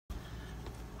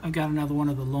I've got another one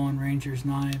of the Lone Ranger's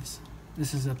knives.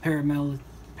 This is a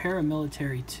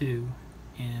Paramilitary 2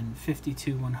 in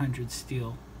 52-100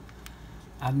 steel.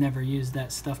 I've never used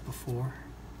that stuff before,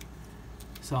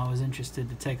 so I was interested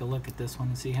to take a look at this one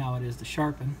and see how it is to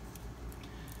sharpen.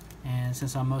 And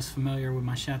since I'm most familiar with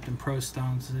my Shapton Pro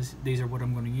stones, these are what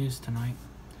I'm going to use tonight.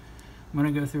 I'm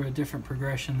going to go through a different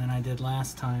progression than I did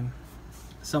last time.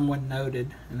 Someone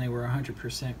noted, and they were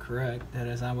 100% correct, that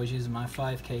as I was using my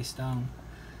 5K stone,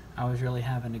 I was really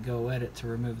having to go at it to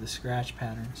remove the scratch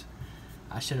patterns.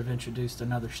 I should have introduced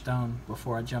another stone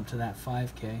before I jumped to that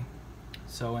 5K.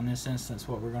 So in this instance,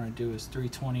 what we're going to do is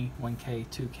 320, 1K,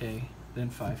 2K, then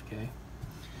 5K.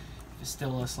 If it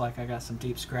still looks like I got some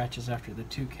deep scratches after the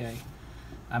 2K,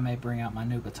 I may bring out my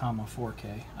new Batama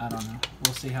 4K. I don't know.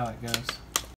 We'll see how it goes.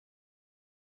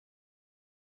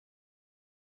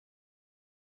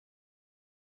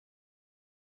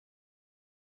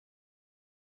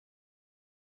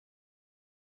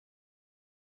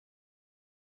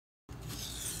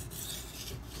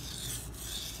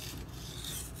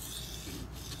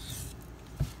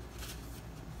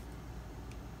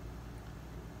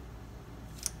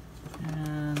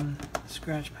 And the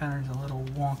scratch pattern's a little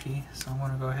wonky, so I'm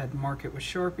going to go ahead and mark it with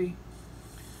Sharpie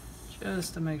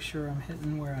just to make sure I'm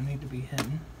hitting where I need to be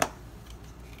hitting.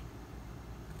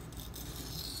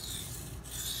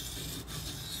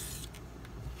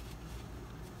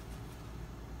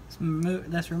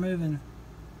 That's removing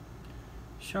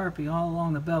Sharpie all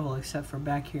along the bevel except for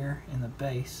back here in the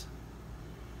base.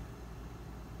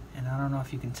 And I don't know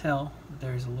if you can tell, but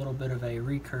there's a little bit of a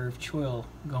recurve choil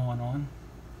going on.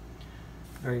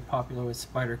 Very popular with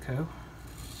Spyderco.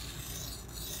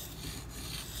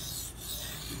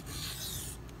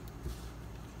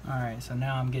 Alright, so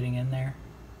now I'm getting in there.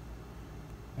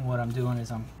 And what I'm doing is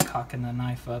I'm cocking the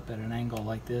knife up at an angle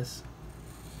like this.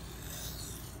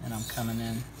 And I'm coming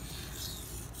in.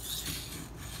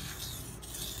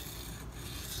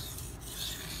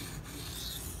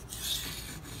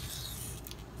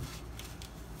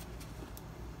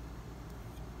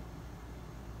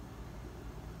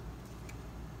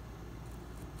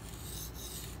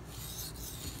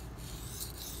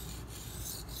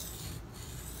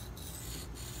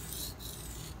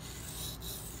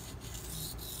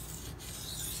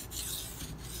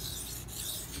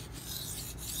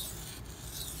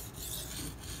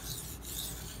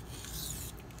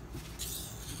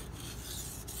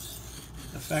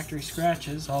 Factory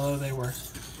scratches, although they looked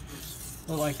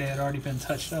like they had already been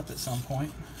touched up at some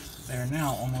point, they are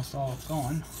now almost all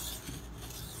gone.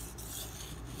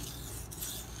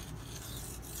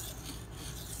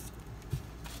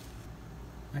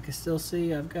 I can still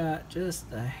see I've got just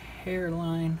a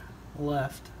hairline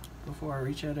left before I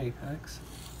reach that apex.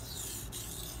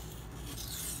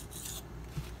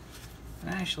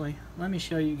 And actually, let me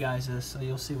show you guys this so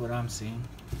you'll see what I'm seeing.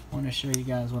 I want to show you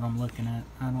guys what I'm looking at.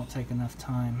 I don't take enough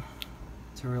time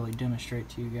to really demonstrate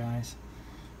to you guys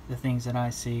the things that I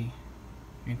see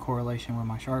in correlation with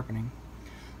my sharpening.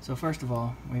 So first of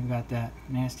all, we've got that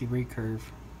nasty recurve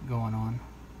going on.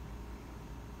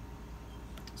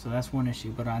 So that's one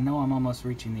issue, but I know I'm almost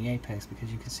reaching the apex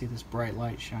because you can see this bright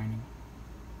light shining.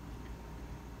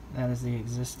 That is the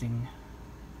existing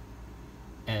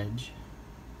edge,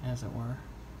 as it were.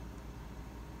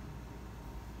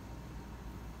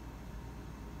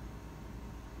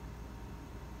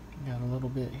 Got a little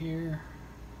bit here,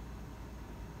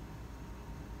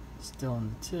 still in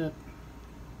the tip.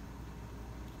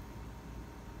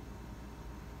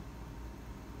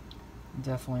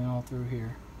 Definitely all through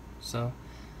here. So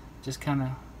just kind of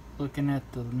looking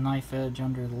at the knife edge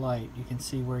under the light, you can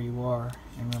see where you are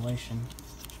in relation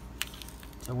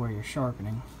to where you're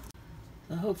sharpening.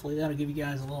 So hopefully that'll give you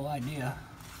guys a little idea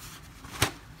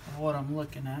of what I'm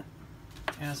looking at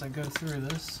as I go through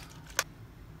this.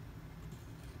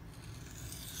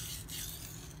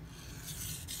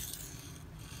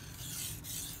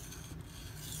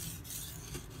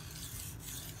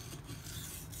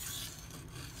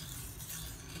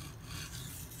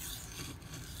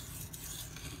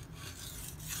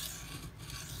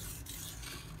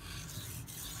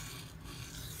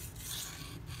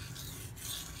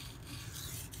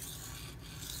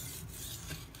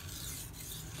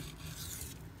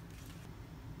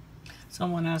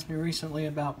 Someone asked me recently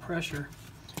about pressure.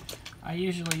 I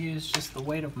usually use just the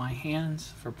weight of my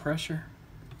hands for pressure.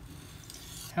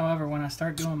 However, when I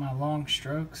start doing my long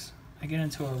strokes, I get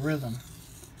into a rhythm.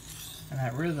 And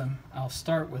that rhythm, I'll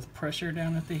start with pressure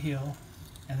down at the heel,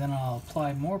 and then I'll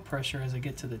apply more pressure as I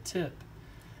get to the tip.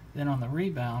 Then on the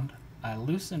rebound, I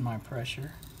loosen my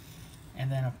pressure,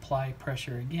 and then apply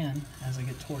pressure again as I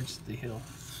get towards the heel.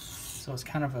 So it's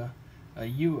kind of a a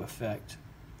U effect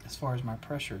as far as my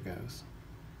pressure goes.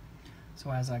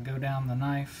 So as I go down the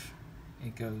knife,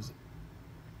 it goes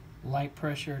light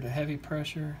pressure to heavy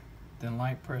pressure, then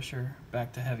light pressure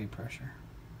back to heavy pressure.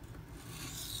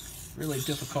 Really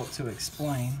difficult to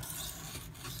explain,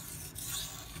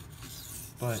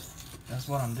 but that's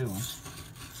what I'm doing.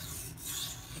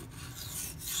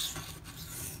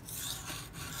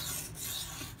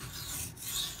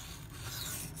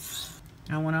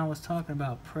 Now when I was talking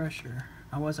about pressure,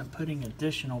 I wasn't putting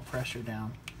additional pressure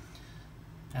down.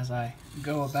 As I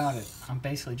go about it, I'm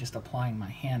basically just applying my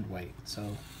hand weight.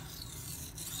 So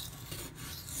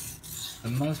the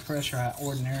most pressure I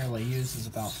ordinarily use is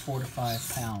about 4 to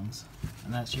 5 pounds.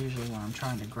 And that's usually when I'm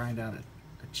trying to grind out a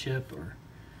chip, or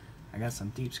I got some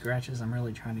deep scratches I'm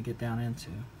really trying to get down into.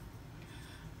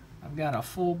 I've got a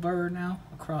full burr now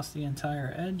across the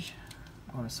entire edge.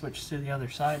 I'm going to switch to the other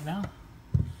side now.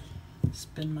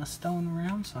 Spin my stone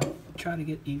around so I try to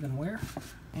get even wear.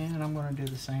 And I'm going to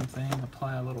do the same thing,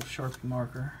 apply a little Sharpie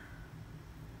marker.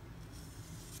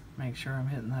 Make sure I'm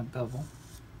hitting that bevel.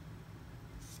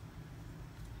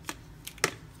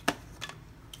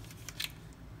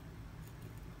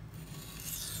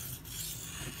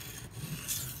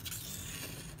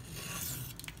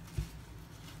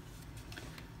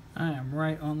 I am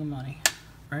right on the money,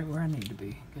 right where I need to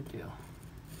be. Good deal.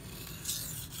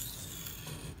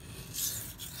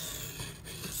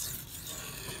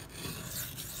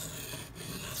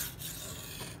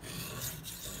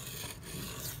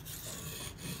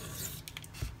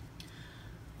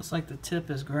 Looks like the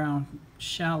tip is ground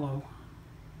shallow,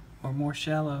 or more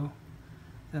shallow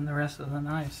than the rest of the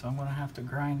knife, so I'm going to have to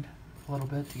grind a little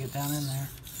bit to get down in there.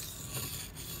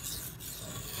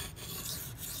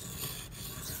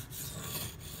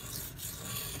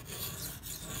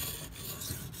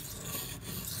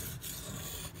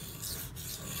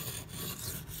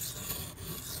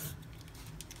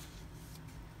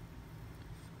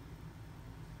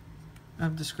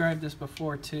 I've described this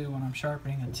before too. When I'm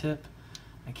sharpening a tip,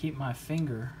 I keep my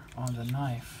finger on the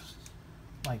knife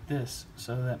like this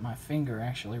so that my finger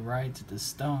actually rides the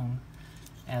stone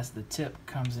as the tip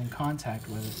comes in contact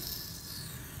with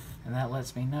it. And that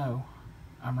lets me know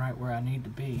I'm right where I need to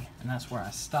be, and that's where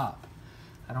I stop.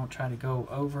 I don't try to go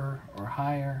over or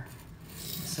higher.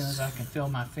 As soon as I can feel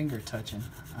my finger touching,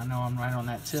 I know I'm right on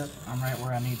that tip. I'm right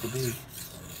where I need to be.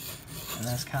 And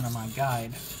that's kind of my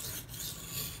guide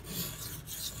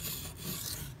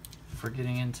for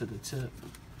getting into the tip.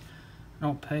 I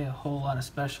don't pay a whole lot of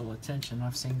special attention.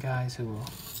 I've seen guys who will,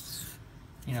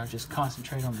 you know, just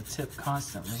concentrate on the tip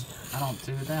constantly. I don't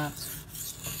do that,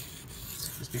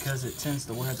 just because it tends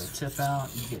to wear the tip out.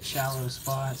 You get shallow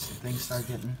spots and things start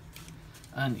getting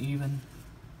uneven.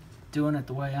 Doing it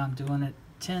the way I'm doing it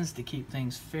tends to keep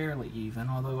things fairly even,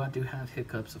 although I do have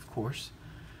hiccups, of course.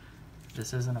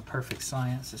 This isn't a perfect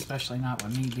science, especially not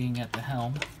with me being at the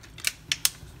helm.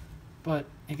 But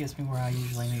it gets me where I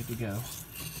usually need to go.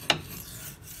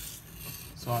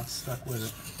 So I've stuck with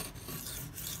it.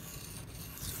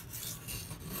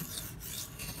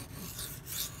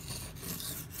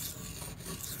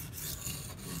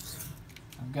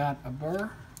 I've got a burr.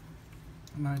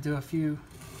 I'm going to do a few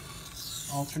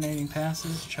alternating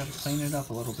passes, try to clean it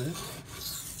up a little bit.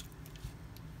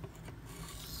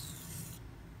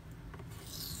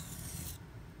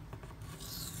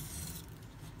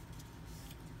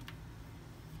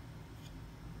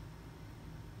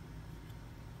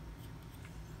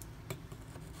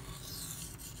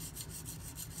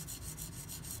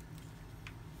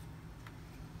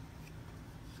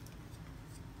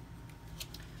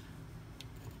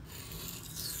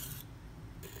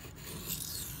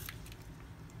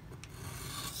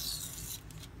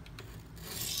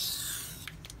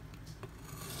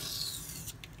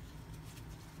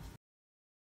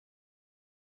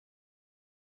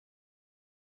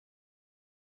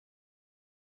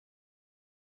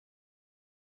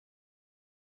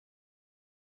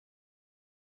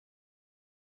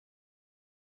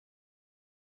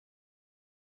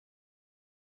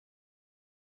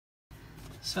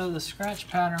 So the scratch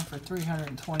pattern for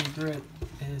 320 grit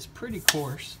is pretty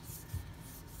coarse.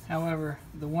 However,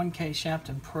 the 1K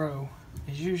Shapton Pro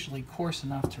is usually coarse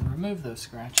enough to remove those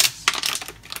scratches.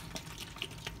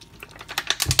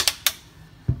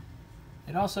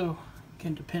 It also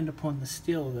can depend upon the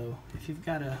steel though. If you've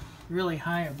got a really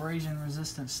high abrasion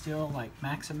resistant steel like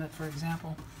Maximate, for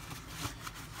example,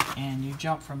 and you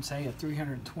jump from say a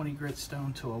 320 grit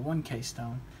stone to a 1K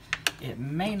stone, it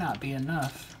may not be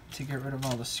enough to get rid of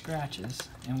all the scratches,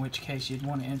 in which case you'd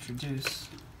want to introduce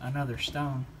another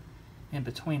stone in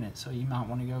between it. So you might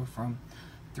want to go from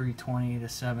 320 to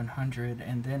 700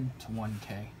 and then to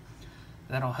 1K.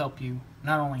 That'll help you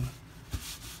not only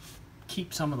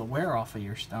keep some of the wear off of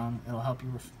your stone, it'll help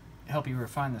you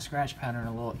refine the scratch pattern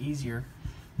a little easier,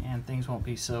 and things won't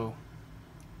be so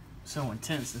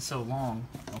intense and so long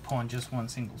upon just one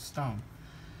single stone.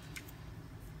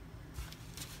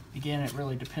 Again, it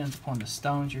really depends upon the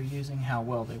stones you're using, how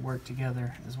well they work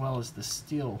together, as well as the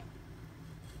steel.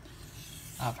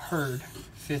 I've heard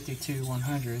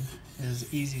 52-100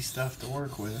 is easy stuff to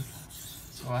work with,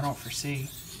 so I don't foresee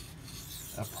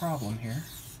a problem here,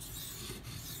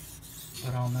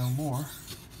 but I'll know more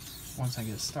once I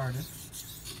get started.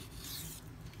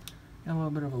 Got a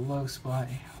little bit of a low spot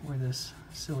where this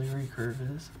silly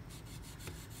recurve is.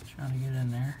 Trying to get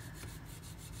in there.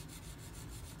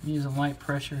 I'm using light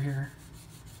pressure here,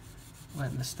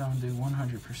 letting the stone do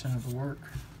 100% of the work.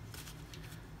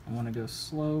 I want to go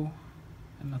slow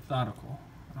and methodical.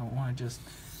 I don't want to just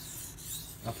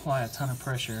apply a ton of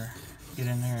pressure, get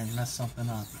in there and mess something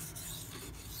up.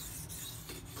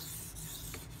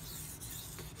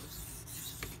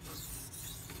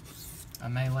 I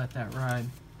may let that ride,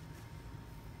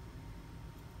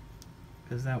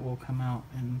 because that will come out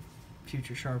in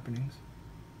future sharpenings.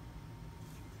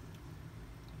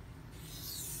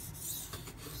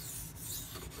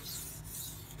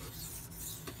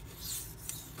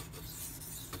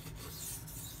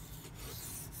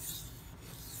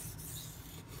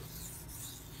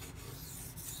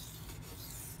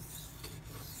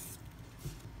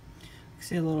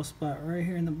 See a little spot right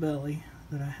here in the belly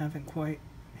that I haven't quite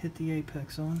hit the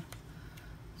apex on.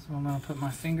 So I'm going to put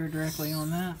my finger directly on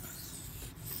that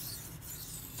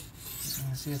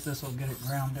and see if this will get it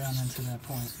ground down into that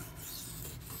point.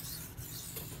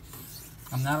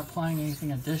 I'm not applying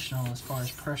anything additional as far as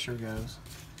pressure goes.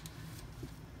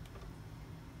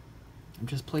 I'm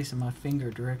just placing my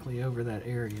finger directly over that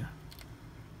area.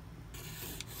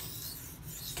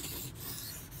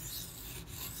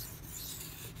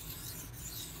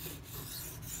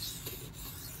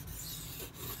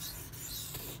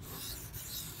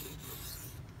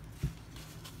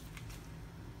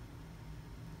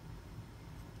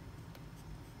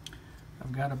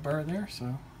 I've got a burr there,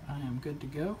 so I am good to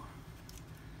go.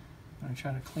 I'm going to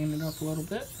try to clean it up a little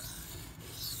bit.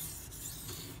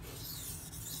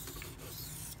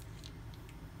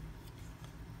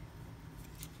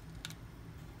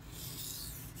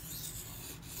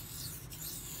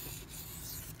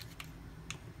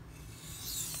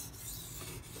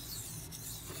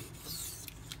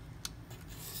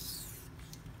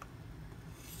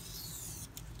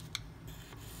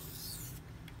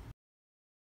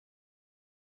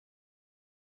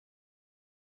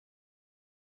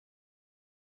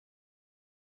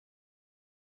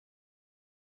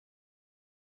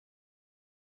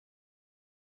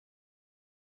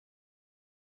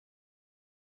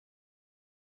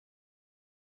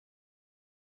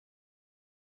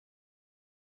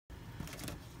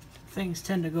 Things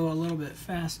tend to go a little bit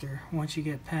faster once you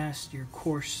get past your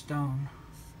coarse stone.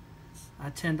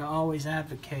 I tend to always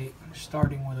advocate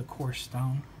starting with a coarse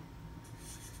stone.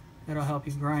 It'll help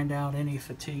you grind out any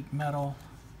fatigued metal,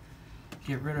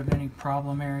 get rid of any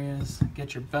problem areas,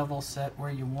 get your bevel set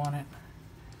where you want it.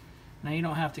 Now you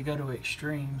don't have to go to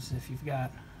extremes if you've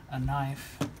got a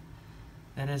knife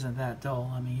that isn't that dull.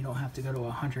 I mean, you don't have to go to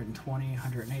 120,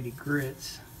 180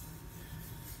 grits.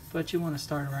 But you want to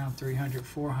start around 300,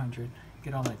 400,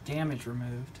 get all that damage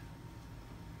removed.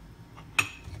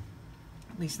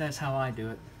 At least that's how I do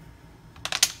it.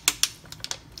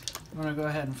 I'm going to go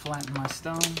ahead and flatten my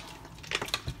stone.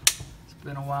 It's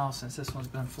been a while since this one's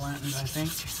been flattened, I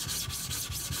think.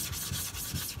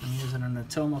 I'm using an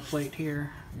Atoma plate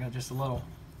here. I got just a little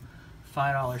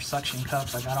 $5 suction cup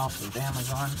I got off of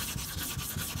Amazon.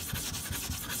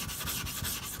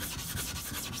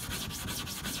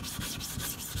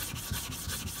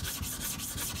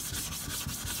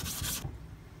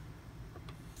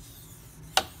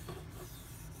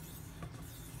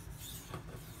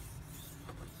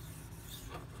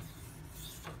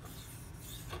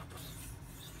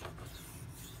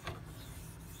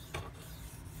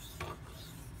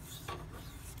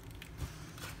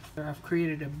 I've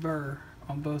created a burr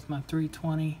on both my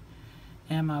 320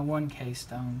 and my 1K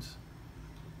stones.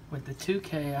 With the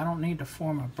 2K, I don't need to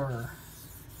form a burr.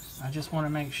 I just want to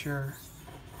make sure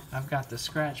I've got the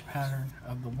scratch pattern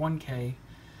of the 1K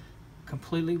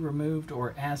completely removed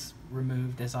or as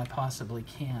removed as I possibly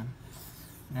can.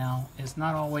 Now, it's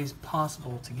not always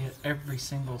possible to get every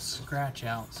single scratch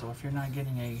out, so if you're not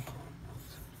getting a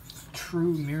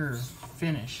true mirror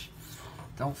finish,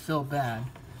 don't feel bad.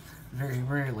 Very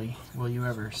rarely will you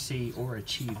ever see or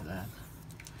achieve that.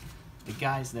 The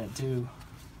guys that do,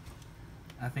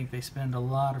 I think they spend a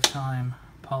lot of time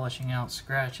polishing out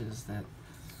scratches that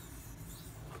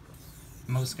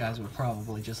most guys would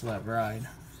probably just let ride.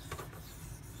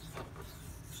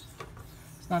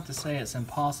 It's not to say it's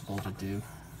impossible to do,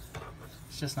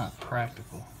 it's just not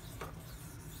practical.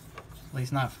 At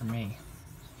least not for me.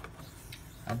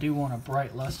 I do want a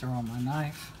bright luster on my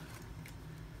knife,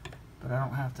 but I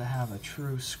don't have to have a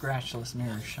true scratchless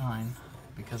mirror shine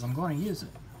because I'm going to use it.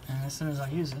 And as soon as I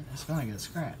use it, it's going to get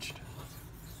scratched.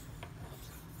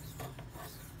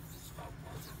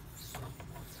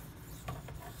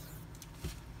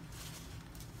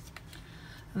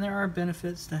 And there are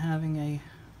benefits to having a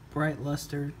bright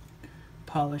luster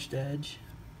polished edge.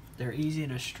 They're easy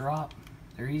to strop.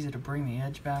 They're easy to bring the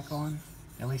edge back on,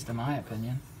 at least in my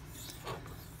opinion.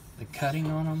 The cutting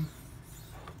on them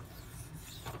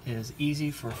is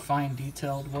easy for fine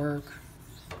detailed work,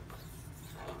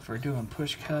 for doing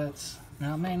push cuts.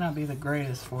 Now it may not be the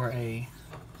greatest for a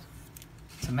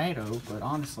tomato, but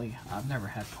honestly I've never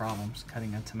had problems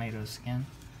cutting a tomato skin.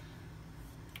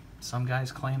 Some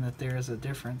guys claim that there is a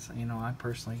difference. You know, I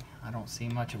personally, I don't see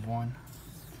much of one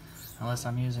unless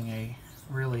I'm using a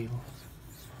really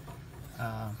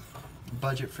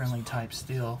budget-friendly type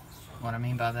steel. What I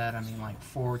mean by that, I mean like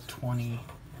 420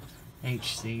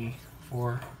 HC,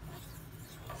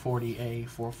 440A,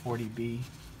 440B.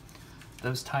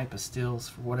 Those type of steels,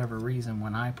 for whatever reason,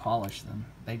 when I polish them,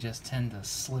 they just tend to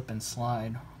slip and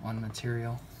slide on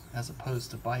material as opposed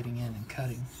to biting in and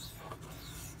cutting.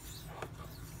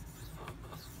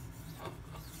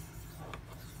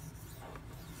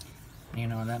 You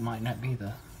know, that might not be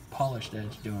the polished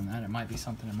edge doing that. It might be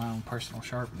something in my own personal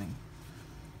sharpening.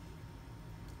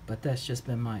 But that's just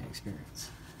been my experience.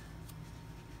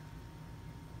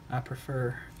 I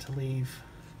prefer to leave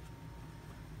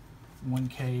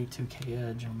 1K, 2K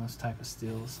edge on those type of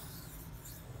steels.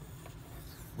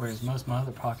 Whereas most of my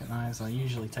other pocket knives, I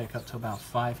usually take up to about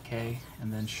 5K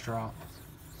and then strop.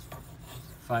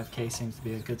 5K seems to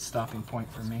be a good stopping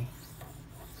point for me.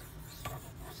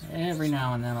 Every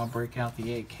now and then I'll break out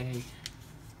the 8K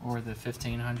or the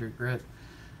 1500 grit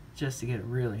just to get a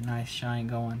really nice shine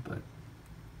going, but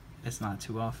it's not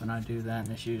too often I do that,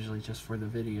 and it's usually just for the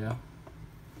video.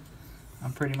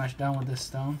 I'm pretty much done with this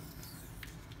stone.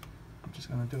 I'm just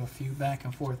going to do a few back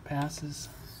and forth passes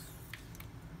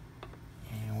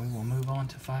and we will move on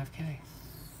to 5K.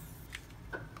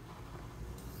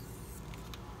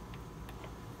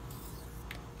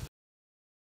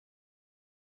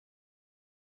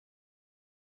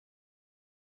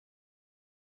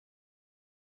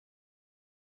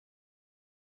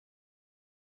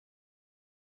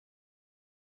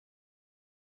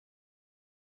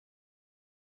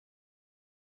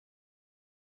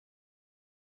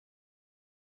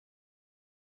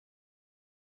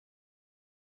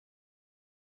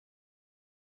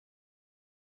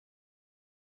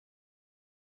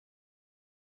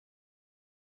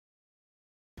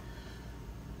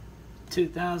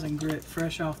 .2000 grit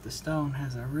fresh off the stone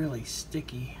has a really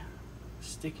sticky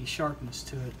sharpness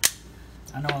to it.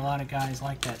 I know a lot of guys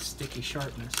like that sticky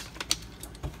sharpness,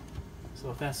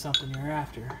 so if that's something you're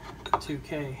after,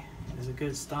 2K is a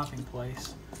good stopping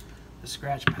place. The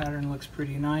scratch pattern looks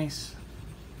pretty nice.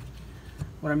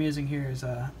 What I'm using here is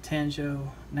a Tanjo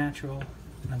Natural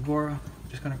Nagora.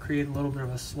 Just going to create a little bit of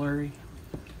a slurry.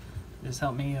 Just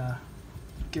help me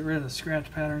get rid of the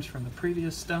scratch patterns from the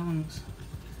previous stones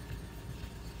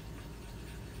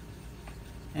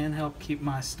and help keep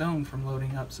my stone from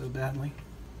loading up so badly.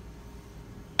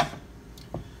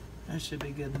 That should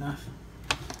be good enough.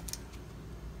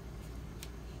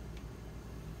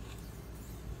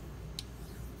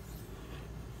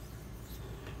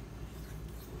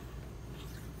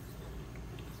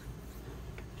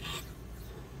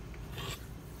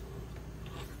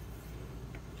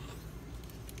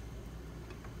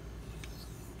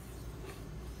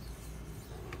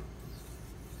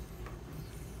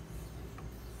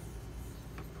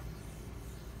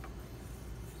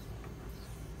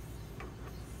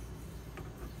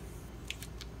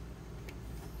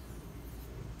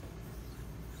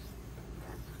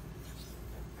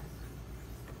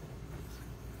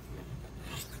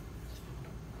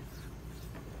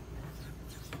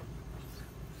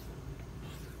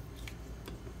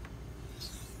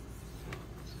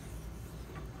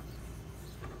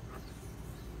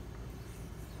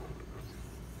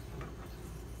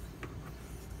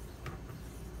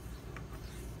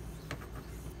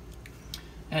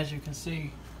 As you can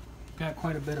see, got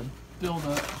quite a bit of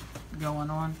buildup going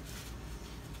on,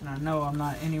 and I know I'm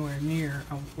not anywhere near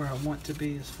where I want to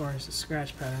be as far as the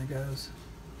scratch pattern goes.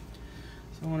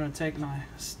 So I'm going to take my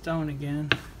stone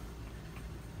again.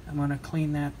 I'm going to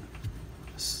clean that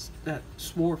that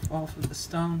swarf off of the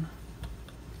stone.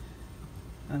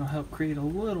 That'll help create a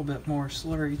little bit more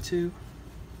slurry too.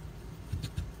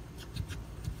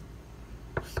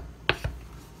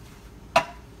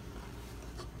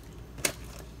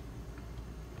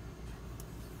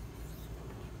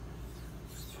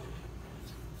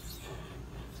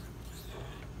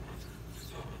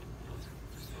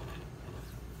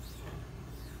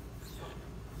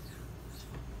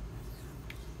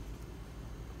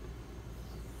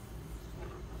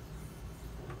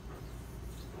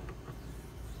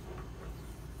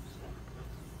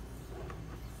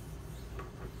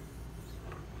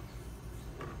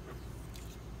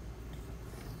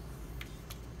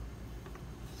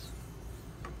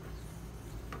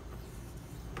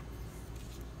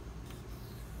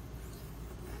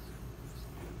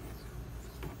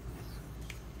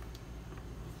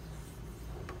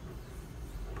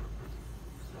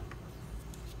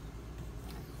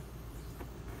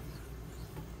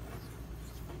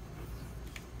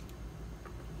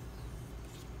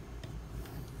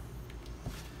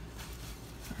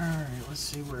 Alright, let's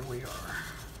see where we are.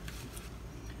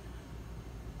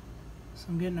 So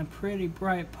I'm getting a pretty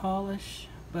bright polish,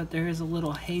 but there is a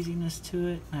little haziness to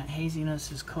it. That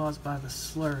haziness is caused by the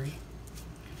slurry.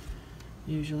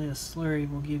 Usually a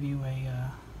slurry will give you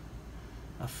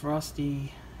a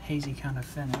frosty, hazy kind of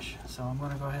finish. So I'm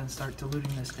going to go ahead and start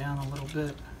diluting this down a little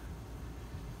bit,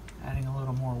 adding a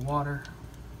little more water.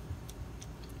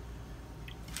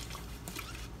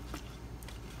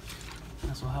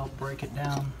 This will help break it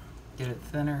down, get it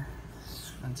thinner,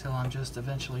 until I'm just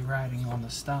eventually writing on the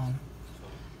stone,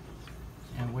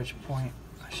 at which point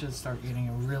I should start getting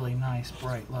a really nice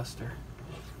bright luster.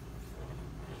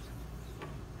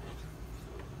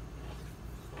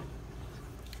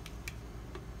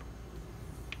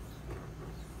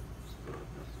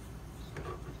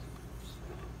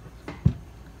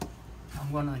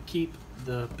 I'm going to keep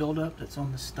the buildup that's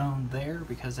on the stone there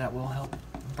because that will help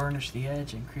burnish the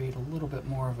edge and create a little bit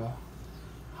more of a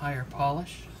higher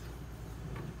polish.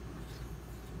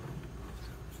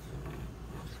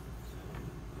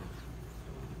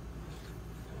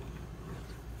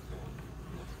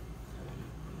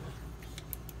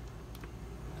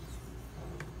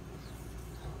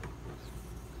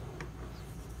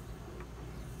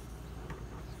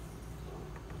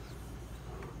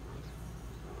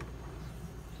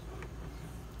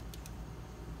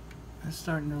 It's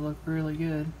starting to look really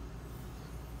good.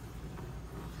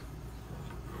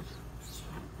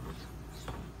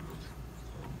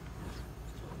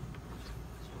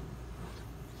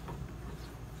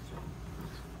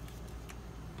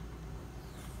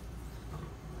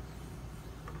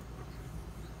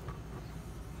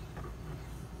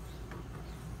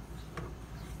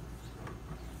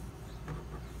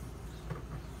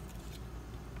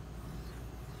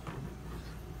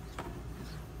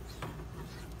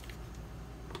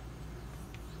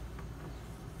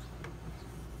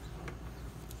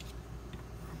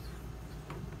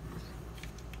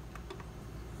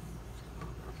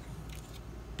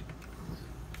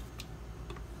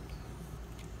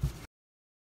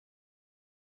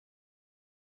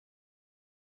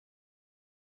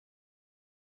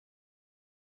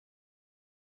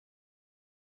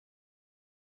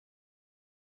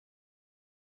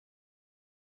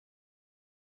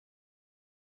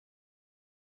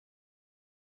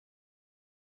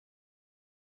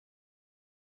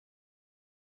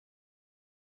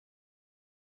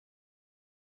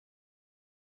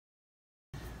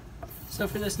 So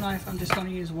for this knife, I'm just going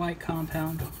to use white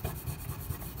compound.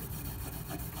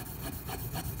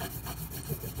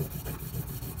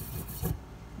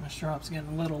 My strop's getting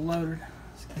a little loaded.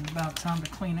 It's getting about time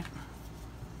to clean it.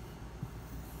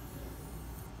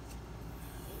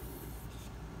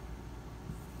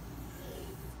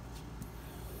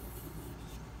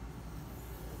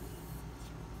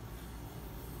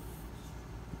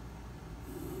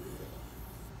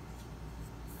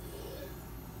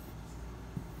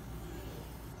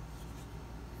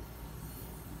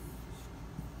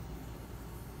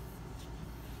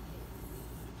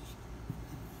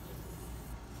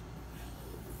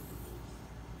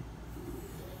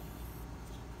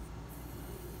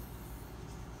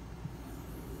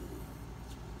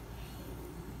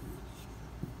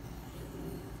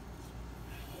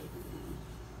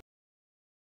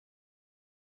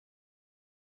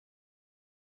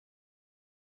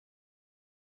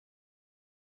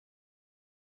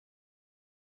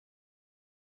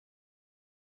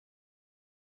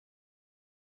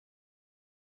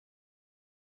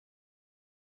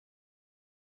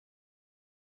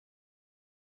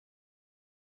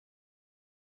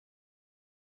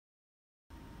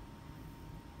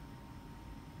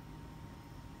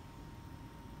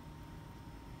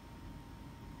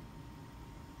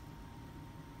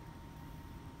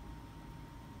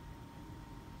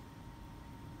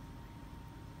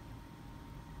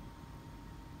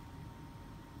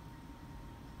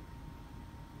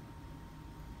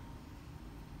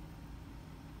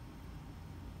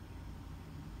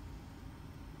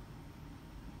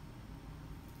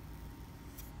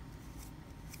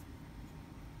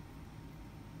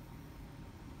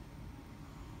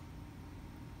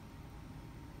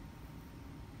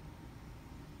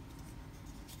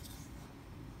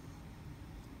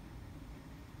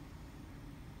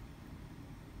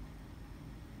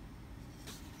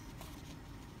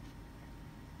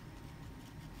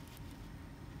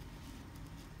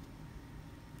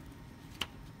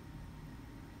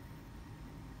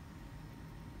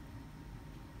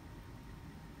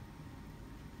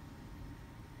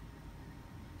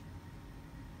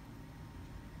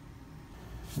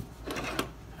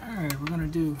 we're gonna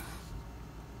do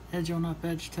edge on up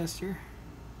edge tester.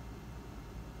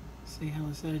 See how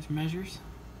this edge measures.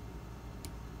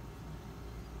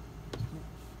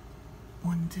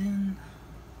 110.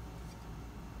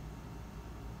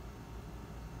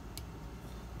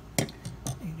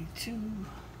 82.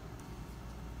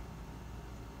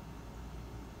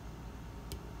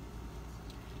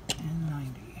 And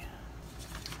 90.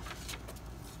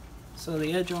 So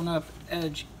the edge on up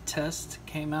edge test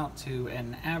came out to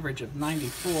an average of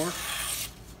 94.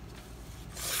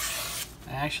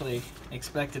 I actually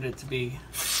expected it to be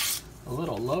a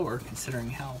little lower considering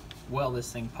how well this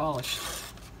thing polished.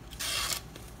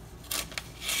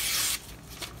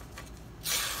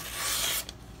 It's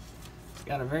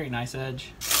got a very nice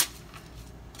edge.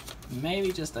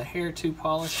 Maybe just a hair too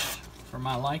polished for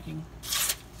my liking.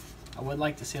 I would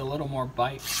like to see a little more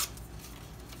bite,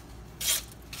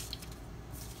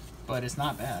 but it's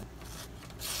not bad.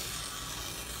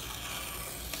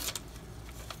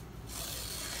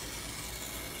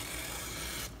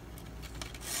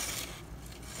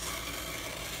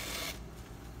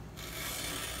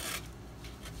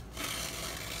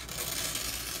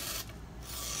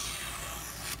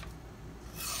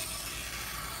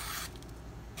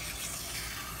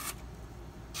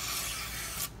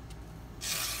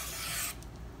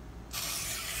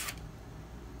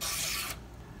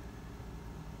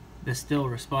 This still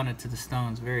responded to the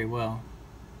stones very well.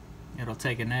 It'll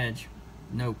take an edge,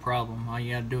 no problem. All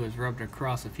you gotta do is rub it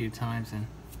across a few times and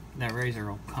that razor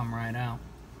will come right out.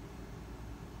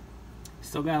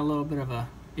 Still got a little bit of a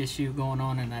issue going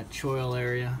on in that choil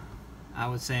area. I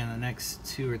would say in the next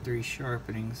 2 or 3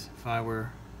 sharpenings, if I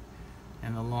were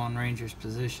in the Lawn Ranger's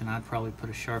position, I'd probably put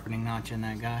a sharpening notch in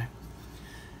that guy.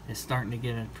 It's starting to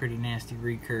get a pretty nasty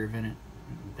recurve in it.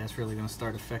 That's really going to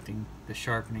start affecting the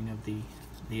sharpening of the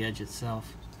edge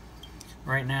itself.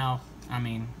 Right now, I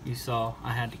mean, you saw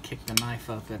I had to kick the knife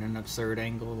up at an absurd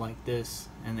angle like this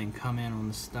and then come in on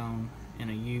the stone in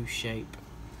a U shape.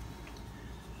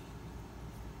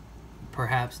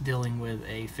 Perhaps dealing with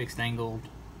a fixed angled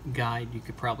guide, you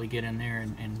could probably get in there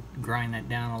and grind that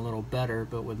down a little better,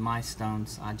 but with my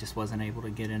stones I just wasn't able to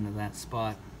get into that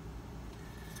spot.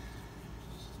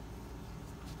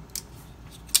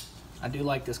 I do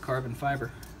like this carbon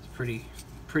fiber. It's pretty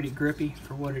grippy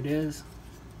for what it is.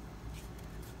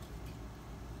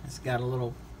 It's got a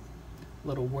little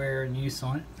wear and use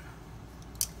on it,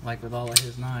 like with all of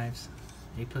his knives.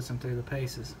 He puts them through the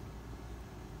paces.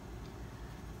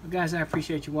 Well, guys, I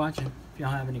appreciate you watching. If y'all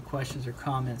have any questions or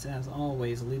comments, as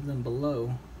always, leave them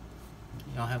below.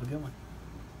 Y'all have a good one.